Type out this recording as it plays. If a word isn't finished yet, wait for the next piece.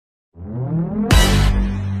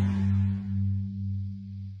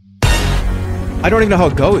I don't even know how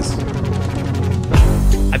it goes.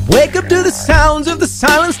 I wake up to the sounds of the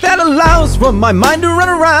silence that allows for my mind to run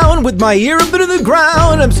around with my ear up to the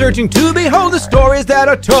ground. I'm searching to behold the stories that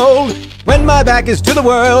are told when my back is to the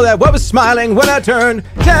world that was smiling when I turned.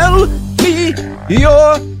 Tell me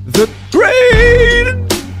you're the greatest,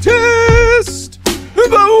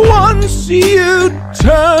 but once you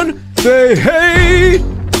turn, they hate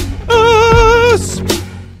us.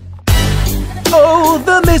 Oh,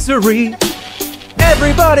 the misery.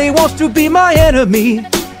 Everybody wants to be my enemy.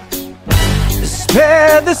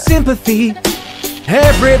 Spare the sympathy.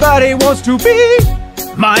 Everybody wants to be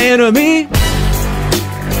my enemy.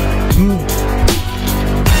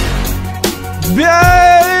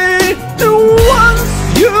 They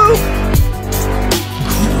once you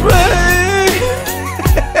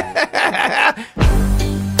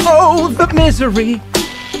oh, the misery.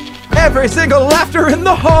 Every single laughter in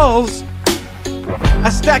the halls. I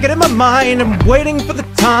stack it in my mind. I'm waiting for the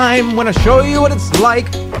time when I show you what it's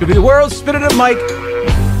like to be the world's spit at a mic.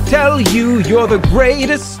 Tell you you're the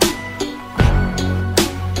greatest.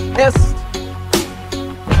 Yes.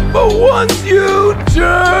 But once you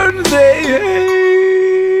turn, they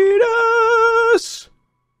hate us.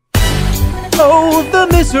 Oh, the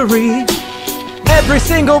misery. Every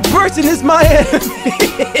single person is my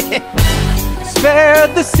enemy. Spare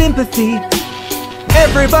the sympathy.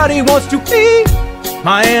 Everybody wants to be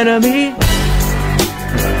my enemy.